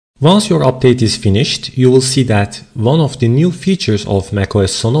Once your update is finished, you will see that one of the new features of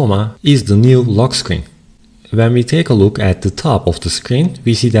macOS Sonoma is the new lock screen. When we take a look at the top of the screen,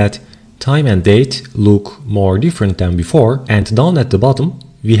 we see that time and date look more different than before, and down at the bottom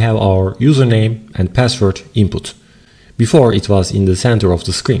we have our username and password input. Before it was in the center of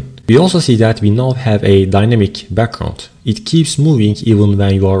the screen. We also see that we now have a dynamic background. It keeps moving even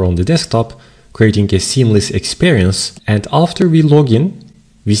when you are on the desktop, creating a seamless experience, and after we log in,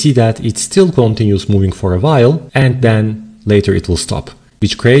 we see that it still continues moving for a while and then later it will stop,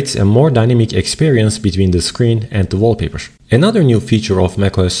 which creates a more dynamic experience between the screen and the wallpaper. Another new feature of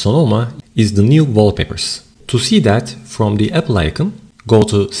macOS Sonoma is the new wallpapers. To see that, from the Apple icon, go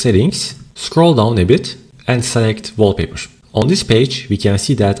to Settings, scroll down a bit and select Wallpaper. On this page, we can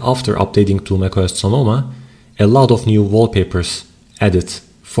see that after updating to macOS Sonoma, a lot of new wallpapers added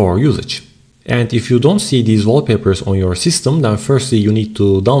for usage. And if you don't see these wallpapers on your system, then firstly you need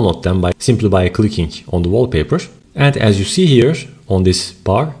to download them simply by clicking on the wallpaper. And as you see here on this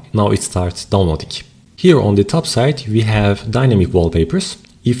bar, now it starts downloading. Here on the top side we have dynamic wallpapers.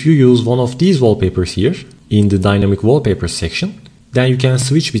 If you use one of these wallpapers here in the dynamic wallpapers section, then you can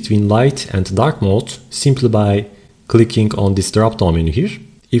switch between light and dark mode simply by clicking on this drop down menu here.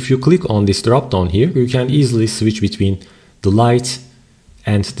 If you click on this drop down here, you can easily switch between the light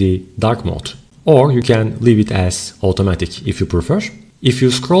and the dark mode, or you can leave it as automatic if you prefer. If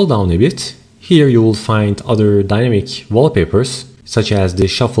you scroll down a bit, here you will find other dynamic wallpapers such as the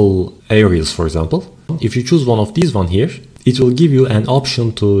shuffle aerials, for example. If you choose one of these here, it will give you an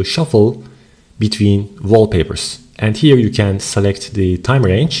option to shuffle between wallpapers, and here you can select the time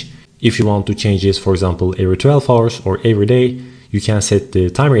range. If you want to change this, for example, every 12 hours or every day, you can set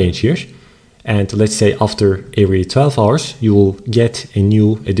the time range here. And let's say after every 12 hours, you will get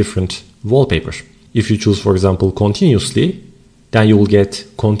a different wallpaper. If you choose, for example, continuously, then you will get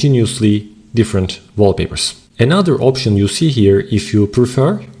continuously different wallpapers. Another option you see here, if you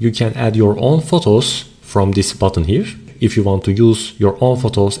prefer, you can add your own photos from this button here, if you want to use your own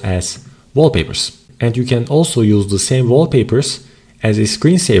photos as wallpapers. And you can also use the same wallpapers as a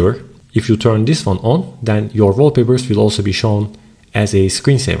screensaver. If you turn this one on, then your wallpapers will also be shown as a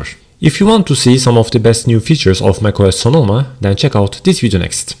screensaver. If you want to see some of the best new features of macOS Sonoma, then check out this video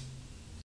next.